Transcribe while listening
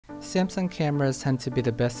Samsung cameras tend to be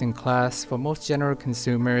the best in class for most general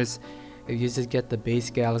consumers. If you just get the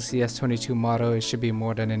base Galaxy S22 model, it should be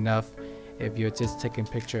more than enough. If you're just taking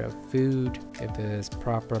picture of food, if there's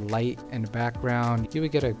proper light in the background, you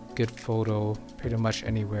would get a good photo pretty much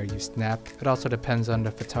anywhere you snap. It also depends on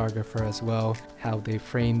the photographer as well, how they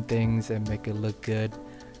frame things and make it look good.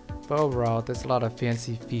 But overall, there's a lot of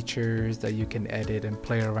fancy features that you can edit and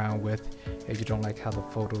play around with if you don't like how the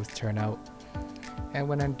photos turn out. And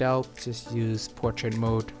when in doubt, just use portrait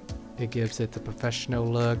mode. It gives it the professional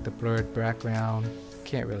look, the blurred background.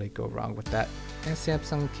 Can't really go wrong with that. And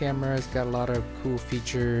Samsung cameras got a lot of cool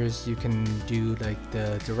features. You can do like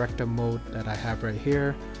the director mode that I have right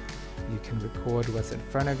here. You can record what's in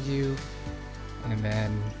front of you, and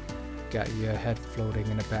then got your head floating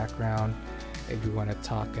in the background if you want to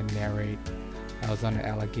talk and narrate. I was on an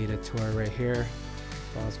alligator tour right here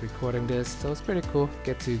while I was recording this, so it's pretty cool.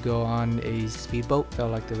 Get to go on a speedboat.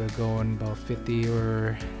 Felt like they were going about 50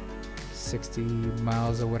 or 60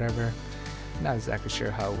 miles or whatever. Not exactly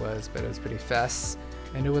sure how it was, but it was pretty fast.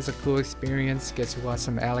 And it was a cool experience. Get to watch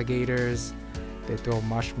some alligators. They throw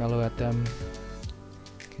marshmallow at them.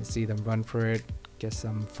 You can see them run for it. Get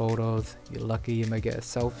some photos. You're lucky, you might get a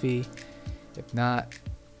selfie. If not,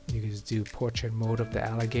 you can just do portrait mode of the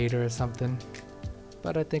alligator or something.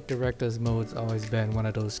 But I think director's mode's always been one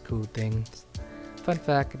of those cool things. Fun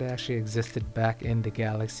fact, it actually existed back in the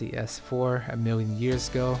Galaxy S4 a million years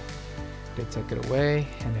ago. They took it away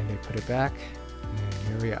and then they put it back, and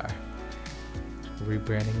here we are,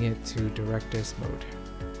 rebranding it to director's mode.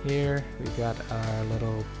 Here we got our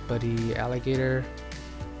little buddy alligator.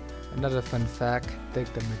 Another fun fact, I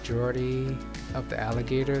think the majority of the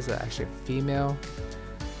alligators are actually female.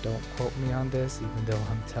 Don't quote me on this, even though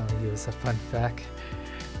I'm telling you it's a fun fact.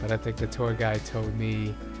 But I think the tour guide told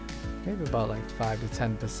me maybe about like 5 to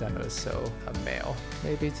 10% or so a male.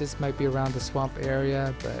 Maybe it just might be around the swamp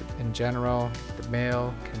area, but in general, the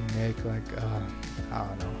male can make like, I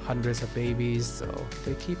don't know, hundreds of babies, so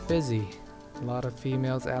they keep busy. A lot of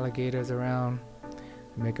females alligators around,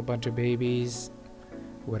 make a bunch of babies.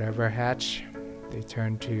 Whatever hatch, they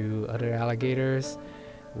turn to other alligators.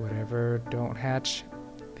 Whatever don't hatch,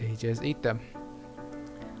 they just eat them.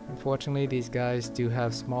 Unfortunately, these guys do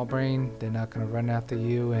have small brain. They're not gonna run after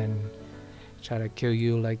you and try to kill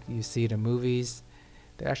you like you see in the movies.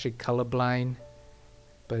 They're actually colorblind,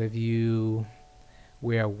 but if you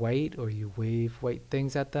wear white or you wave white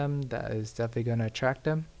things at them, that is definitely gonna attract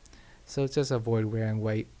them. So just avoid wearing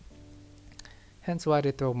white. Hence why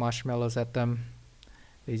they throw marshmallows at them.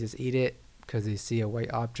 They just eat it because they see a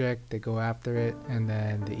white object, they go after it, and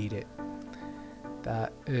then they eat it.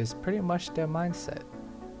 That is pretty much their mindset.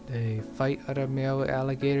 They fight other male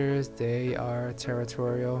alligators, they are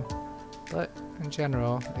territorial, but in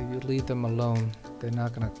general, if you leave them alone, they're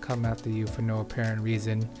not gonna come after you for no apparent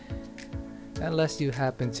reason, unless you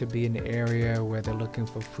happen to be in the area where they're looking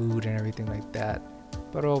for food and everything like that.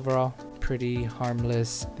 But overall, pretty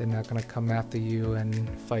harmless. They're not gonna come after you and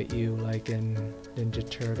fight you like in Ninja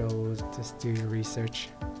Turtles. Just do your research.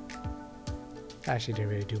 I actually didn't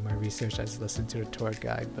really do my research, I just listened to the tour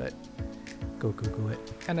guide, but go Google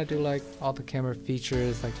it. And I do like all the camera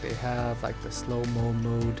features like they have, like the slow-mo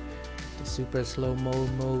mode, the super slow-mo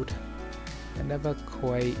mode. I never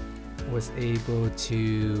quite was able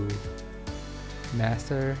to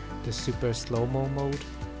master the super slow-mo mode,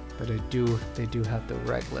 but they do have the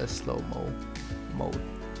regular slow-mo mode.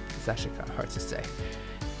 It's actually kind of hard to say.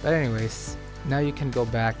 But anyways, now you can go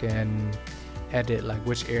back and edit like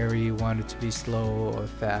which area you want it to be slow or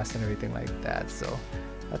fast and everything like that. So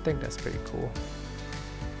I think that's pretty cool.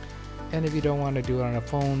 And if you don't want to do it on a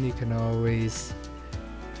phone, you can always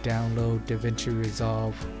download DaVinci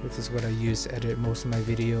Resolve, which is what I use to edit most of my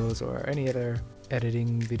videos or any other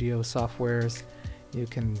editing video softwares. You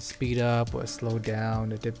can speed up or slow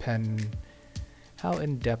down, it depends how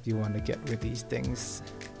in-depth you want to get with these things.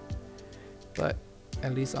 But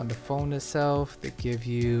at least on the phone itself, they give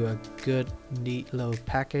you a good, neat little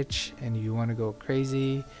package, and you want to go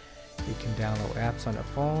crazy, you can download apps on the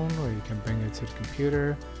phone or you can bring it to the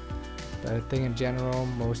computer. But I think in general,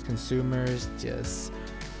 most consumers just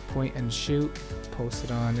point and shoot, post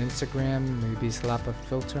it on Instagram, maybe slap a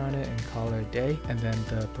filter on it and call it a day. And then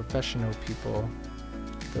the professional people,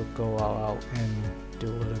 they'll go all out and do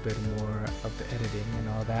a little bit more of the editing and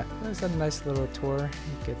all that. It's a nice little tour.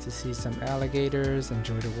 You get to see some alligators,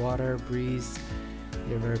 enjoy the water, breeze.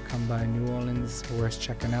 You ever come by New Orleans, worth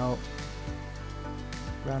checking out.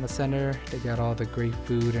 Around the center, they got all the great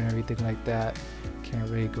food and everything like that. Can't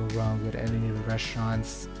really go wrong with any of the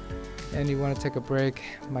restaurants. And you want to take a break,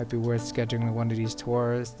 might be worth scheduling one of these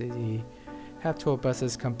tours. They Have tour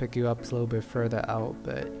buses come pick you up a little bit further out,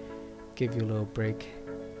 but give you a little break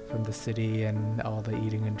from the city and all the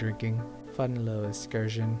eating and drinking. Fun little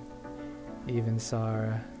excursion. Even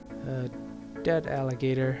saw a dead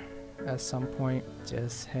alligator at some point,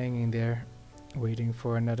 just hanging there, waiting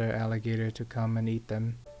for another alligator to come and eat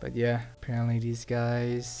them. But yeah, apparently these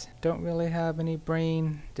guys don't really have any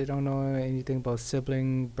brain. They don't know anything about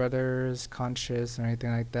sibling, brothers, conscious, or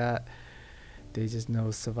anything like that. They just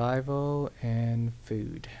know survival and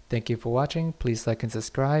food. Thank you for watching. Please like and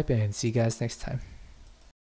subscribe, and see you guys next time.